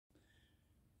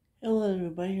Hello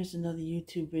everybody, here's another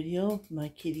YouTube video of my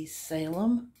kitty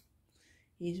Salem.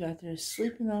 He's right there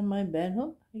sleeping on my bed.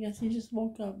 Oh, I guess he just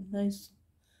woke up. Nice,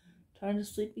 trying to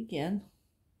sleep again.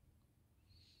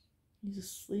 He's a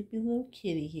sleepy little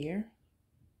kitty here.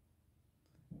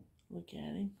 Look at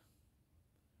him.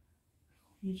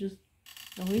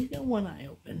 Oh, he's got one eye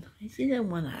open. I see that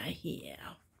one eye,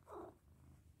 yeah.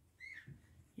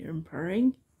 Hear him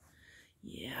purring?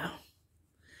 Yeah.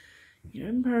 Hear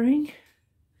him purring?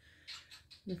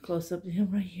 Get a close up to him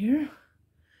right here.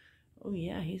 Oh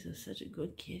yeah, he's such a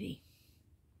good kitty.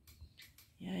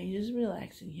 Yeah, he's just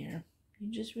relaxing here.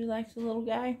 You just relaxing, little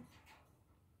guy?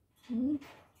 Are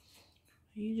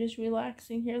you just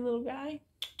relaxing here, little guy?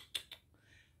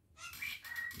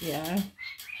 Yeah.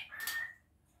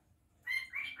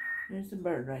 There's the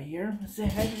bird right here. Let's say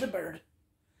hi to the bird.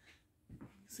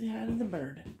 Say hi to the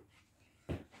bird.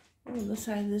 Oh, let's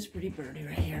hi to this pretty birdie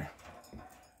right here.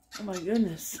 Oh my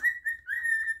goodness.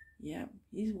 Yeah,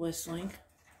 he's whistling.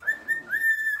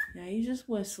 Yeah, he's just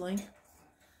whistling.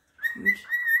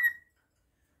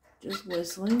 Just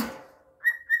whistling. Are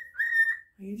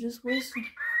you just whistling?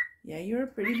 Yeah, you're a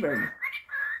pretty bird.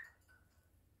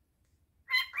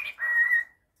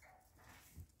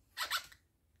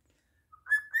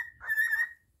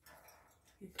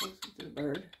 Get closer to the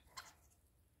bird.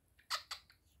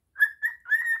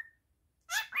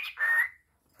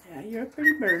 Yeah, you're a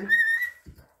pretty bird.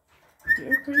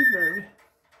 You're a pretty bird.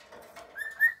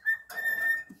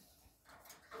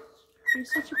 You're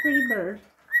such a pretty bird.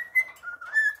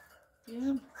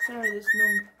 Yeah, sorry there's no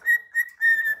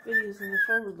videos in the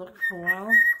forward look for a while.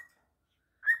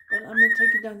 But I'm going to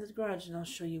take you down to the garage and I'll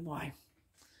show you why.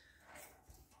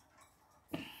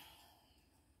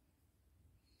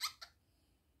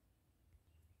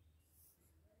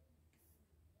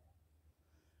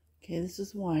 Okay, this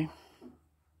is why.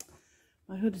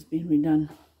 My hood is being redone.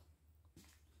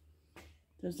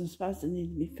 There's some spots that need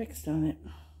to be fixed on it.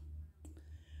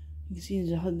 You can see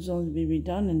the hood's only to be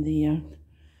redone and the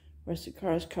rest of the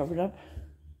car is covered up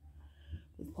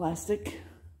with plastic,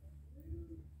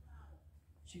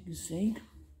 as you can see.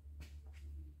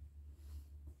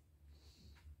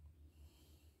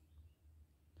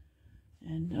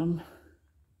 And I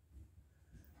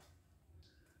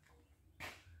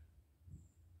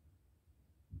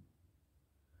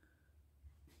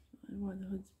want the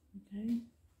hood's okay.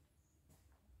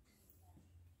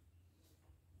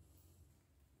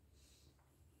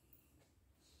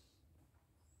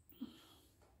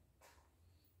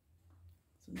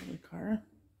 Another car,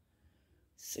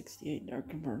 68 dark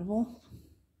convertible.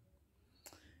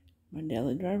 My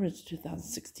daily driver is a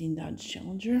 2016 Dodge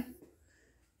Challenger.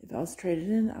 If I was traded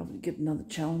in, I would get another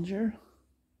Challenger,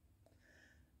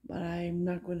 but I'm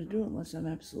not going to do it unless I'm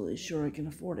absolutely sure I can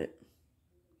afford it.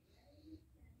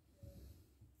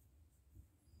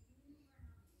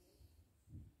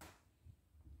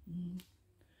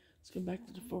 Let's go back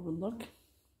to the forward look.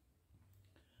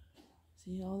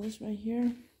 See all this right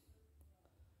here?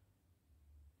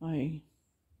 It's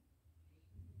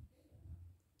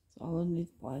all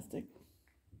underneath plastic.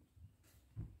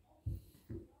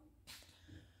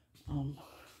 Oh,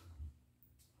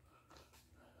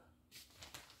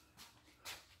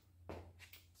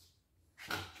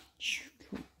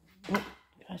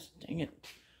 gosh dang it. I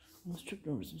almost tripped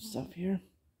over some stuff here.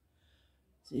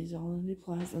 See, it's all underneath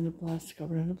plastic,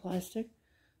 covered under plastic.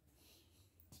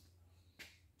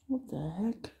 What the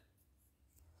heck?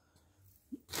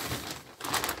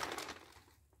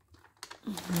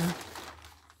 Yeah.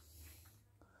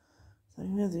 So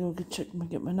I'm gonna have to go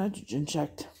get my nitrogen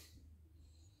checked.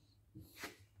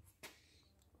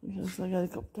 Because I got a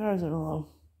couple tires that are low.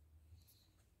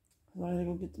 So I gotta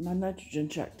go get my nitrogen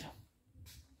checked.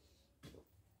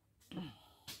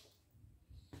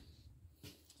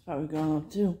 It's probably going up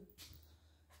too.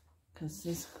 Because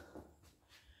this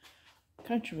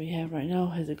country we have right now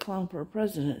has a clown for a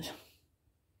president.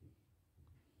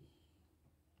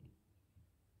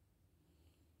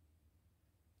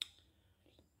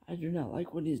 I do not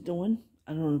like what he's doing.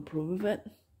 I don't approve of it.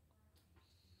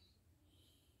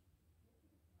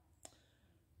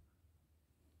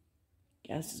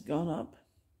 Gas has gone up.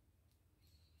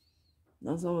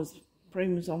 That's almost,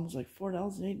 premium is almost like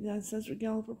 $4.89 per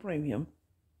gallon for premium.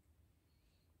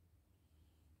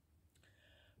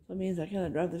 So that means I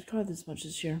cannot drive this car this much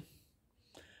this year.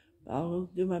 But I'll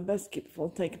do my best to keep a full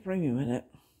tank of premium in it.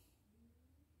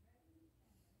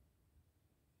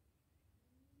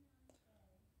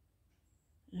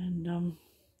 And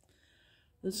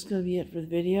this is going to be it for the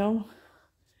video.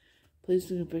 Please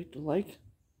don't forget to like,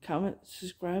 comment,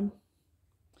 subscribe,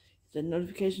 hit the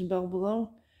notification bell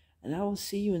below, And I will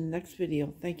see you in the next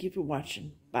video. Thank you for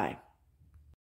watching. Bye.